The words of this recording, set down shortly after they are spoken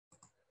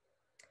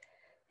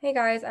Hey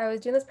guys, I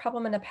was doing this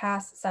problem in a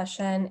past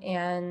session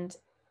and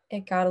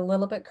it got a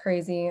little bit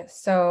crazy.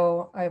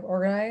 So I've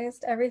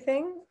organized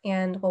everything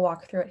and we'll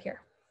walk through it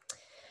here.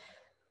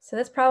 So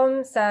this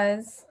problem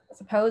says,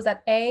 suppose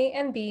that A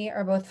and B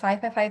are both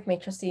 5 by 5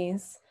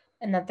 matrices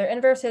and that their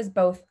inverses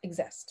both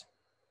exist.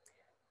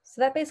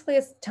 So that basically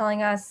is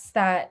telling us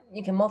that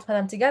you can multiply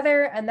them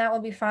together and that will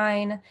be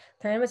fine.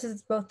 Their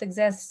inverses both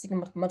exist. You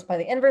can multiply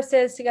the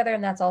inverses together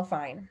and that's all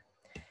fine.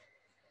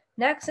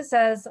 Next, it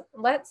says,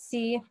 let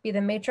C be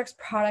the matrix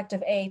product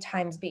of A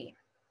times B.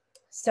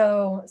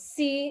 So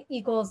C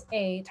equals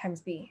A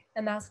times B,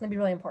 and that's going to be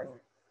really important.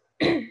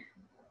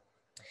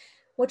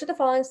 Which of the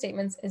following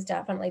statements is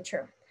definitely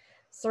true?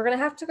 So we're going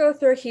to have to go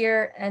through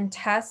here and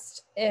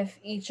test if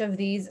each of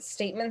these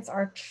statements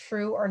are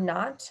true or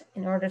not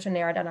in order to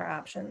narrow down our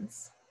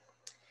options.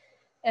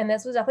 And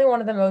this was definitely one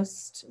of the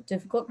most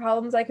difficult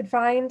problems I could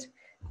find.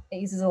 It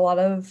uses a lot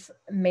of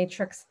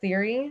matrix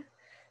theory.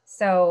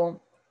 So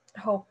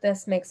hope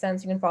this makes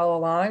sense. You can follow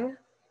along.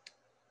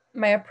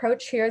 My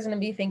approach here is going to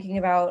be thinking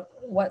about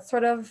what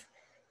sort of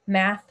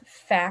math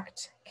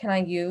fact can I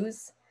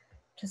use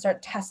to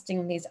start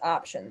testing these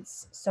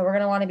options. So we're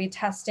going to want to be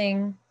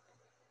testing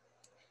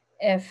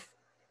if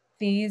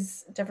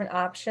these different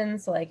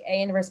options, so like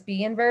A inverse,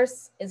 B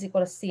inverse, is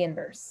equal to C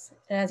inverse.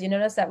 And as you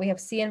notice that we have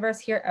C inverse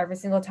here every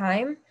single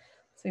time,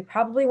 so we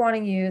probably want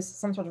to use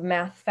some sort of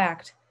math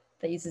fact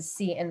that uses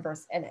C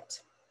inverse in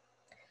it.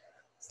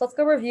 So let's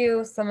go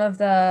review some of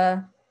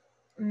the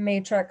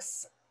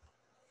matrix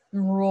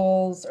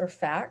rules or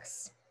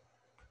facts.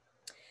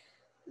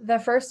 The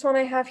first one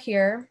I have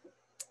here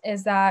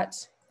is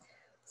that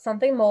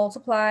something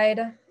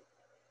multiplied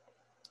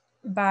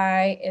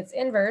by its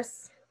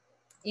inverse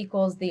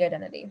equals the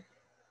identity.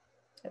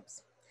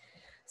 Oops.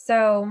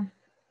 So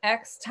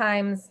x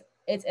times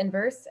its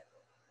inverse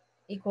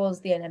equals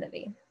the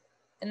identity.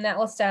 And that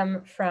will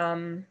stem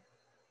from,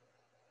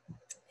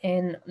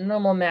 in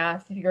normal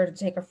math, if you were to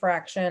take a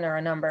fraction or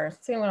a number,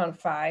 say 1 on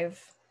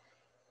 5,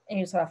 and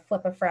you just want to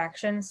flip a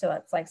fraction, so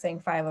it's like saying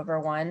 5 over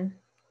 1.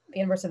 The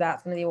inverse of that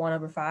is going to be 1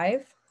 over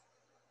 5.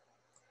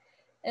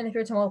 And if you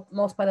were to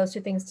multiply those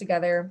two things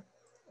together,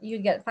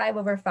 you'd get 5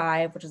 over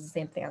 5, which is the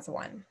same thing as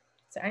 1.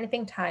 So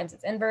anything times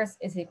its inverse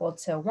is equal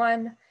to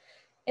 1.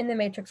 In the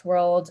matrix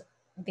world,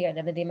 the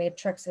identity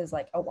matrix is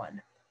like a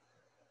 1.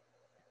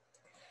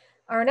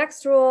 Our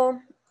next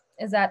rule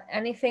is that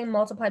anything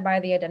multiplied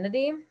by the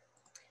identity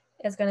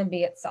is going to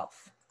be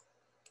itself.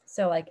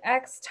 So like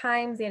x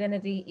times the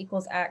identity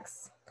equals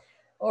x,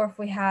 or if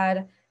we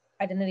had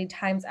identity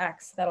times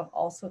x, that'll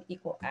also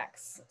equal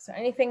x. So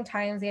anything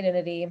times the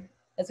identity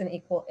is going to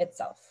equal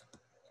itself,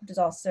 which is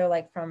also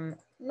like from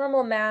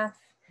normal math.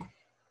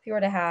 If you were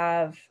to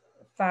have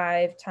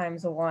 5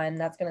 times 1,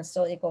 that's going to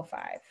still equal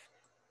 5.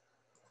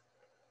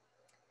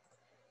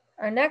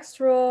 Our next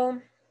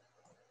rule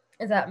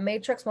is that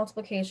matrix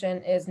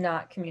multiplication is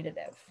not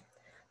commutative.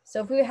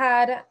 So if we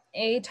had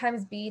A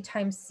times B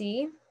times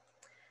C,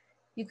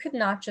 you could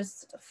not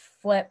just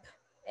flip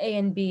A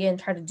and B and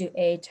try to do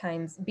A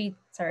times B,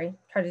 try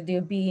to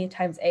do B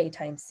times A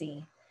times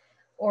C,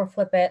 or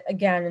flip it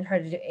again and try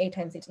to do A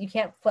times C. You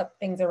can't flip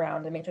things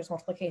around in matrix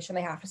multiplication.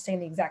 They have to stay in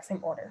the exact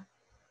same order.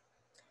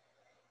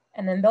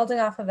 And then building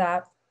off of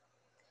that,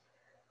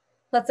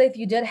 let's say if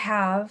you did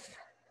have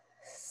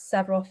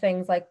several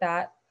things like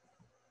that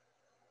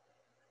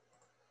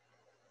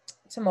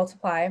to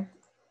multiply,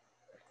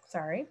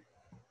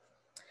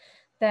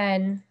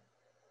 then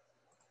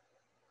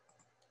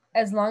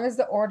as long as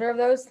the order of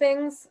those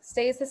things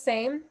stays the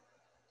same,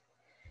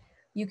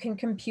 you can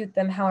compute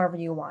them however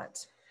you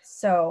want.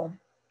 So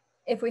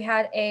if we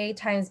had A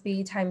times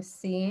B times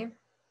C,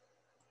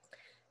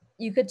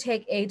 you could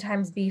take A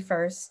times B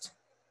first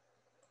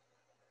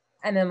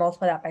and then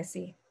multiply that by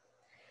C.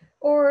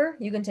 Or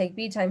you can take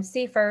B times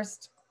C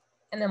first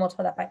and then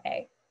multiply that by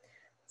A.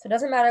 So it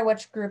doesn't matter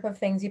which group of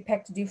things you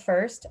pick to do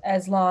first,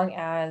 as long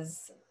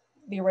as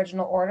the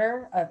original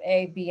order of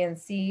A, B, and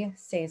C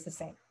stays the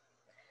same.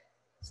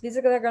 So these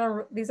are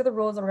the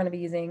rules that we're going to be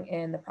using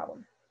in the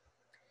problem.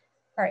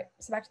 All right,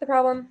 so back to the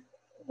problem.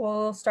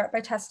 We'll start by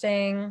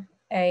testing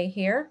A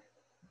here.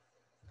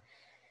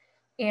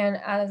 And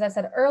as I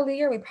said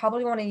earlier, we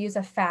probably want to use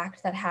a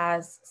fact that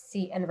has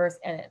C inverse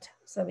in it,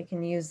 so we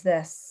can use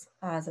this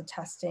as a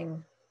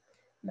testing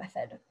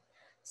method.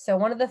 So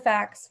one of the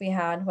facts we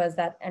had was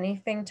that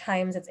anything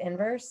times its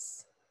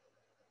inverse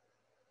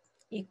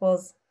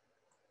equals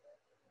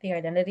the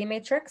identity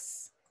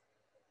matrix.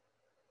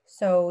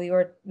 So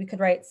we could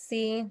write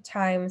C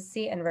times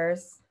C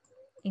inverse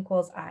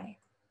equals I.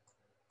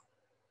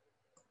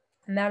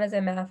 And that is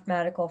a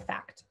mathematical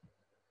fact.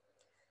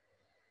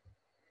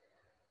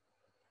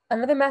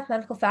 Another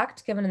mathematical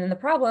fact given in the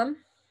problem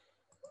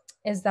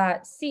is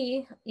that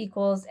C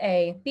equals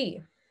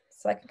AB.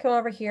 So I can come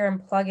over here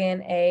and plug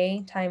in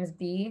A times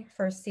B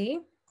for C.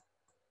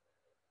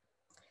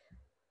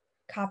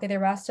 Copy the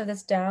rest of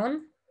this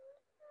down.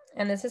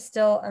 And this is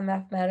still a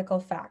mathematical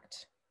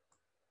fact.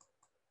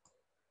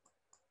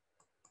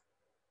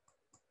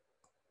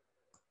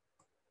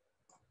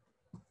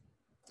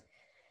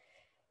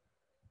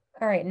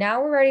 All right,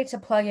 now we're ready to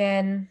plug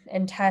in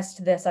and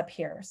test this up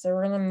here. So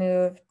we're going to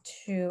move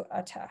to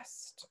a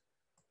test.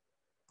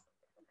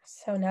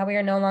 So now we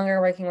are no longer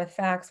working with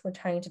facts. We're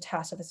trying to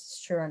test if this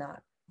is true or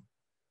not.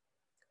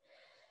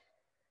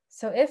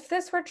 So if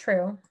this were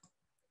true,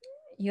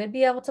 you would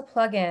be able to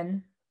plug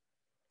in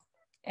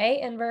A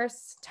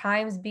inverse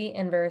times B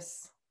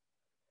inverse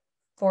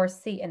for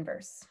C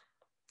inverse.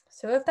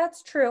 So if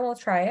that's true, we'll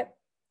try it.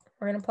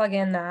 We're going to plug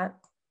in that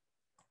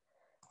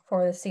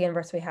for the C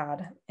inverse we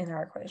had in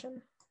our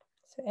equation.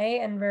 So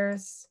A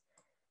inverse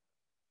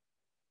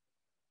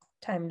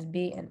times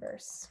B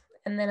inverse.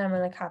 And then I'm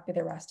going to copy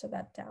the rest of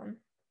that down.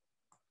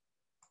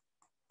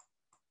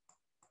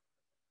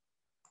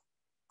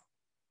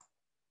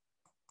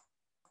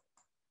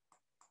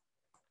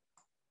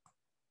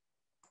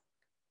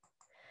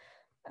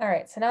 All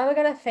right, so now we're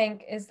going to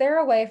think, is there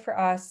a way for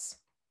us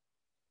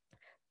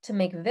to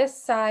make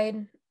this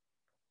side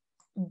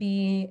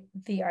be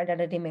the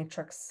identity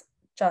matrix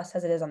just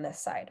as it is on this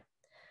side?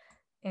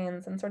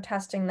 And since we're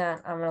testing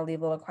that, I'm going to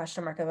leave a little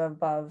question mark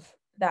above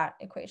that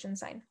equation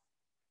sign.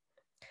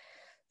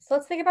 So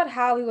let's think about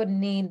how we would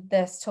need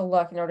this to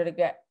look in order to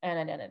get an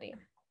identity.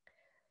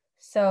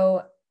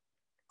 So,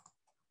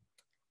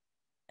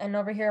 and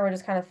over here, we're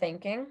just kind of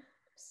thinking.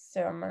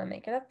 So I'm going to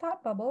make it a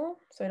thought bubble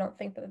so we don't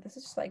think that this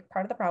is just like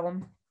part of the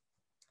problem.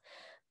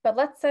 But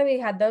let's say we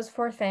had those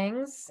four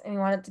things and we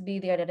want it to be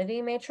the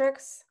identity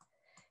matrix.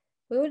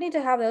 We would need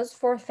to have those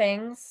four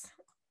things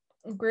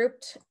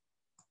grouped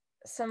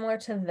similar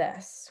to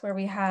this, where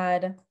we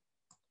had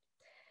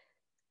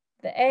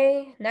the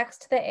A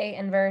next to the A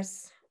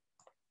inverse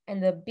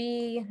and the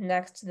B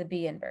next to the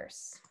B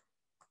inverse.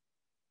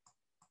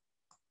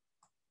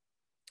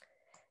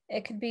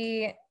 It could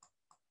be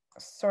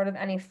sort of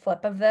any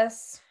flip of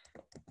this.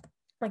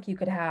 Like you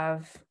could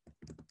have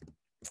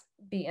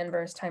B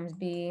inverse times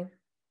B,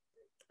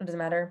 it doesn't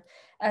matter,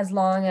 as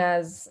long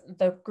as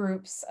the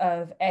groups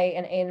of A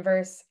and A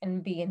inverse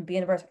and B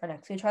inverse are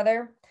next to each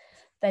other,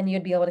 then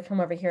you'd be able to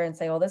come over here and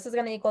say, well, this is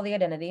going to equal the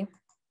identity.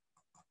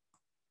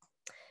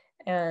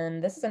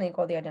 And this is going to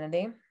equal the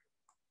identity.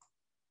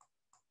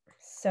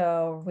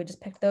 So we just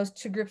picked those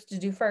two groups to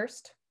do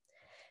first.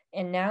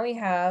 And now we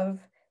have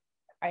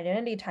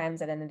identity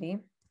times identity.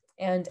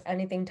 And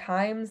anything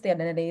times the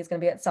identity is going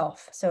to be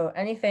itself. So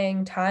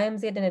anything times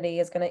the identity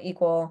is going to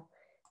equal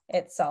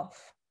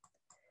itself,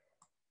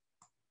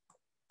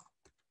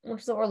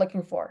 which is what we're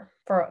looking for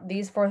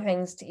these four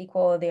things to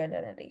equal the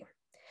identity.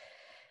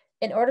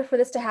 In order for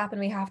this to happen,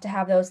 we have to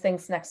have those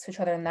things next to each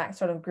other in that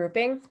sort of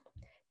grouping.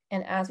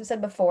 And as we said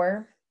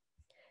before,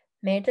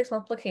 matrix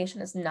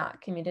multiplication is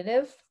not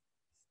commutative.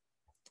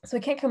 So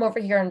we can't come over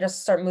here and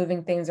just start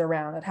moving things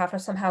around. I'd have to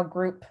somehow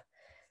group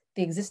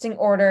the existing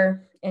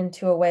order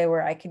into a way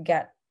where I could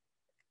get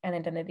an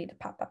identity to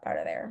pop up out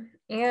of there.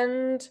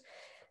 And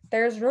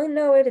there's really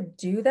no way to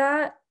do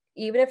that.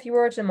 Even if you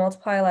were to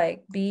multiply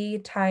like B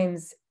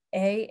times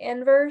A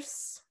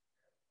inverse,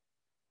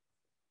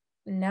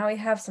 now we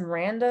have some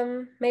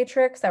random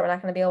matrix that we're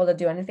not going to be able to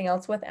do anything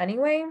else with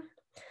anyway.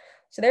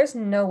 So there's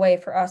no way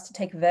for us to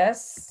take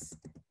this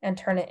and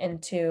turn it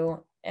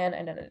into an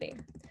identity.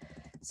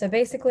 So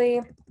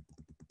basically,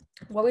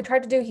 what we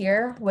tried to do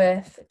here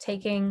with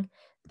taking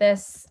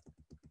this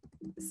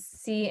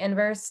C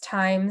inverse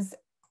times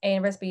A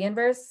inverse B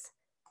inverse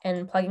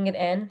and plugging it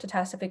in to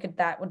test if we could,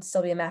 that would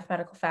still be a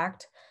mathematical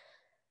fact,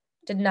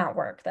 did not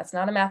work. That's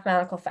not a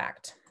mathematical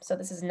fact. So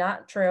this is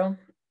not true,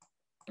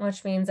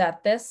 which means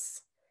that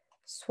this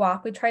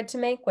swap we tried to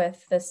make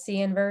with the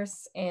C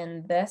inverse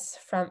and this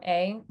from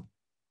A,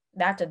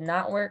 that did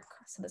not work.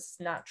 So this is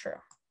not true.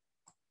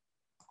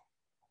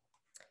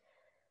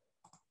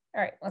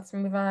 All right, let's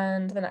move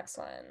on to the next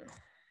one.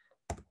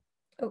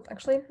 Oh,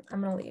 actually,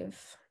 I'm going to leave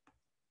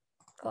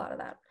a lot of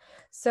that.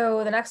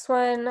 So the next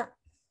one,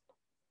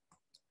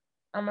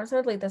 I'm just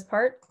going to delete this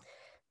part.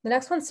 The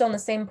next one's still in the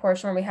same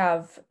portion where we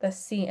have the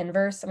C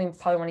inverse. I mean, we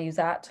probably want to use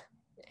that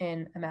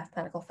in a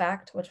mathematical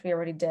fact, which we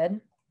already did.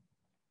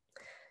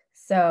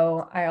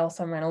 So I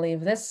also am going to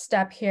leave this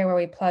step here where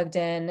we plugged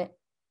in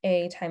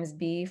A times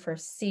B for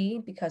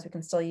C because we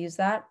can still use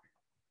that.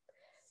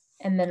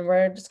 And then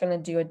we're just going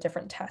to do a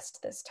different test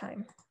this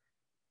time.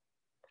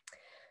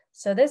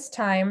 So this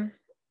time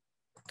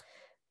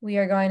we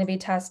are going to be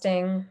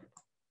testing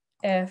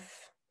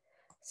if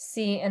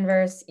C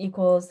inverse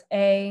equals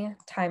A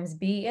times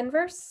B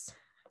inverse.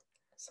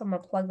 So I'm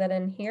going to plug that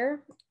in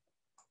here.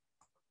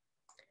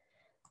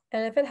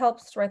 And if it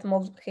helps to write the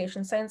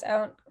multiplication signs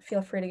out,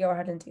 feel free to go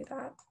ahead and do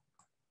that.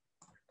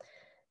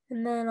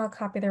 And then I'll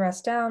copy the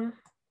rest down.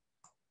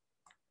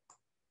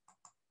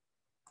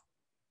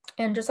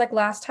 And just like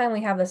last time,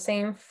 we have the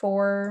same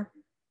four,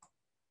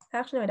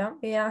 actually no, we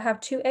don't. We now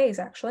have two A's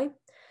actually.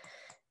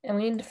 And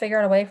we need to figure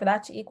out a way for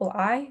that to equal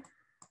I.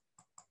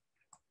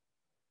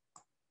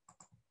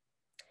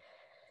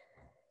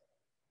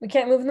 We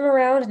can't move them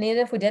around, and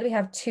even if we did, we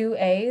have two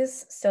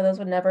A's, so those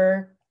would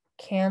never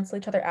cancel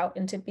each other out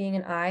into being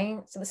an I.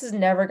 So this is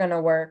never going to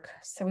work.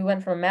 So we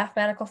went from a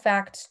mathematical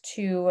fact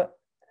to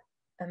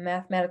a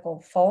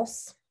mathematical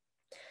false.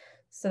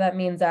 So that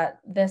means that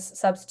this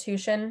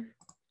substitution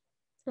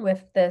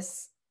with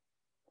this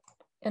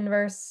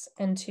inverse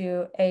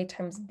into A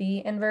times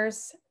B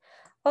inverse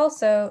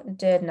also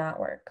did not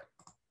work.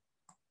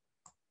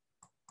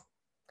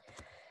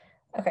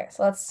 Okay,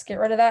 so let's get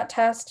rid of that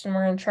test and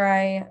we're going to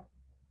try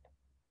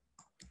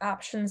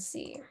option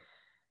C.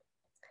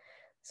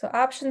 So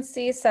option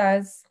C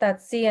says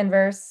that C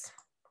inverse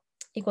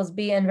equals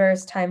B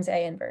inverse times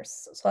A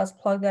inverse. So let's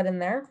plug that in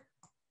there.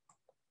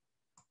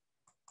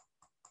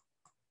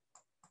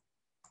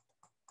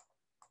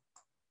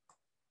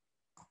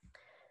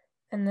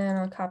 And then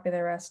I'll copy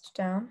the rest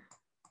down.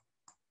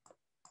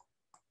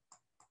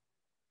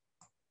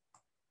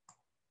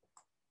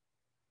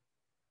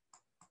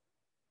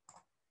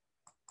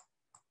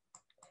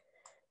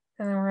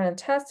 And then we're going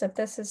to test if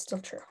this is still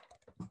true.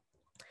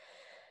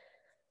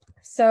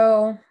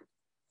 So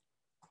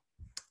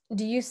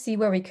do you see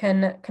where we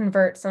can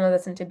convert some of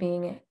this into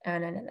being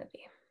an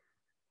identity?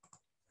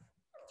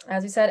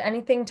 As we said,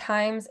 anything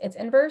times its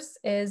inverse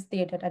is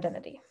the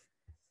identity.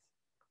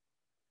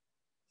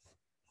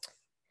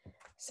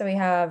 So we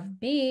have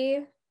B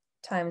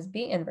times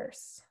B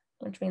inverse,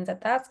 which means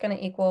that that's going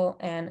to equal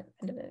an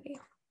identity.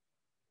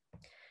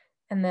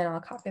 And then I'll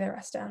copy the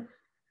rest down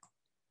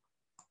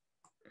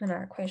in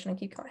our equation and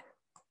keep going.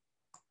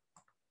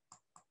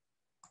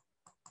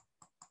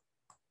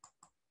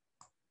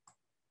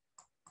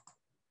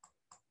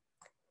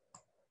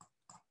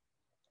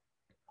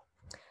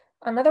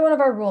 Another one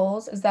of our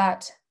rules is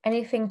that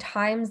anything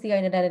times the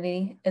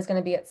identity is going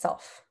to be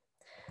itself.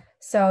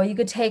 So you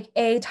could take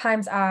A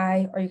times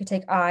I, or you could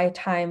take I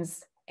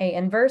times A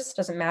inverse,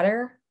 doesn't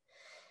matter.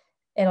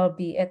 It'll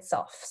be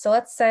itself. So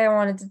let's say I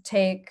wanted to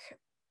take,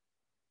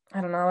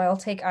 I don't know, I'll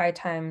take I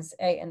times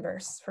A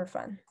inverse for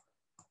fun.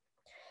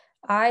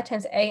 I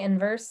times A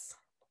inverse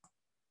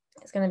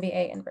is going to be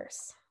A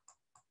inverse.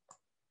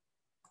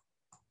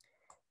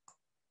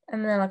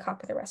 And then I'll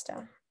copy the rest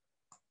down.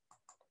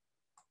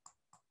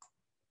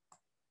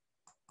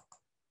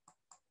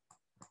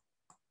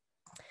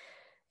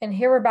 And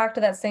here we're back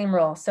to that same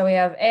rule. So we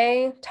have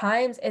A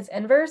times its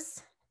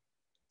inverse.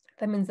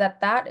 That means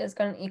that that is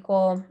going to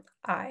equal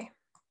I.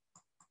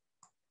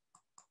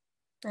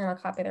 And I'll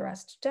copy the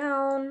rest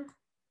down,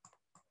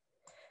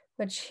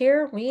 which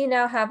here we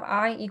now have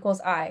I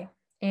equals I.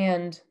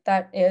 And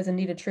that is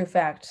indeed a true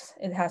fact.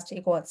 It has to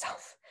equal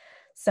itself.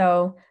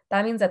 So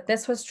that means that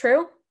this was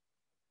true.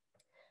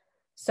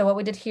 So what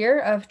we did here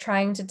of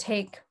trying to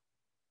take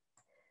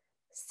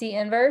C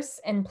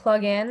inverse and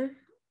plug in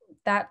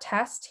that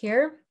test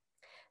here,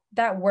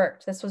 that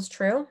worked. This was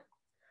true.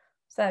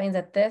 So that means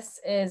that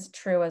this is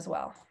true as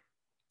well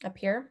up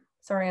here.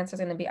 So our answer is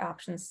going to be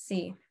option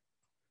C.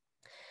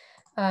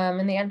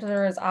 And the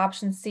answer is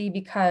option C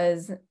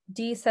because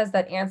D says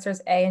that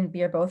answers A and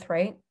B are both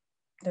right.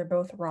 They're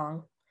both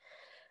wrong.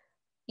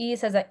 E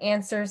says that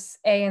answers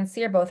A and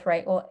C are both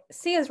right. Well,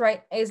 C is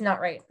right, A is not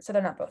right, so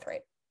they're not both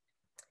right.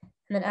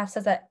 And then F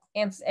says that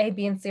answers A,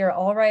 B, and C are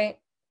all right.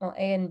 Well,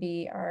 A and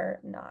B are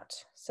not,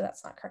 so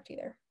that's not correct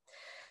either.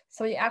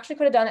 So what you actually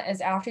could have done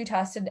is after you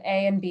tested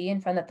A and B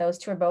and found that those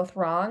two are both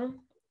wrong,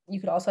 you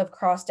could also have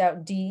crossed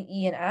out D,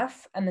 E, and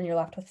F, and then you're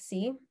left with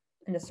C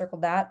and just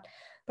circled that.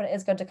 But it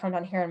is good to come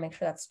down here and make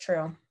sure that's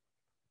true.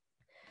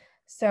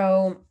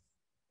 So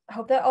I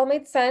hope that all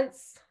made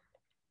sense.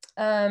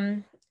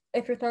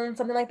 If you're throwing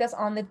something like this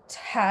on the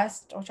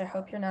test, which I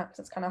hope you're not because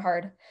it's kind of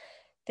hard,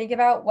 think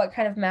about what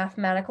kind of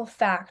mathematical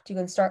fact you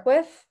can start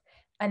with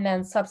and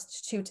then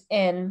substitute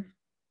in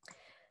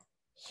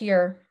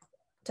here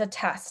to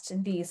test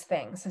these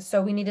things.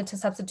 So we needed to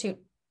substitute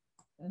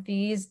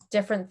these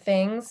different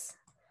things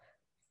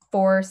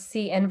for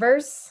C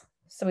inverse.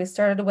 So we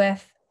started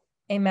with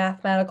a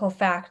mathematical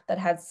fact that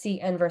had C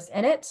inverse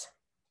in it.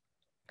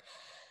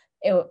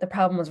 The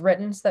problem was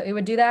written so that we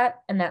would do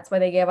that, and that's why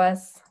they gave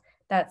us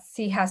that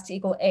C has to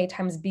equal A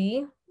times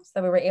B,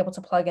 so we were able to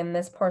plug in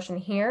this portion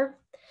here.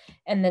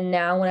 And then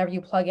now whenever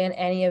you plug in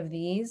any of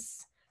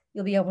these,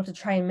 you'll be able to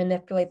try and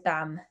manipulate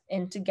them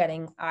into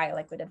getting I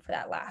like we did for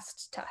that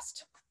last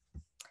test.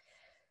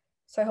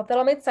 So I hope that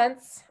all made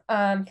sense.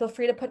 Feel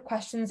free to put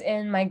questions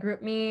in my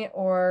GroupMe,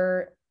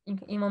 or you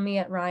can email me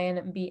at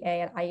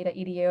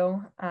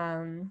ryanba@iu.edu,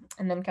 and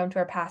then come to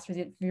our past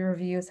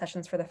review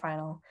sessions for the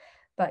final.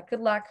 But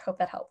good luck, hope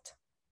that helped.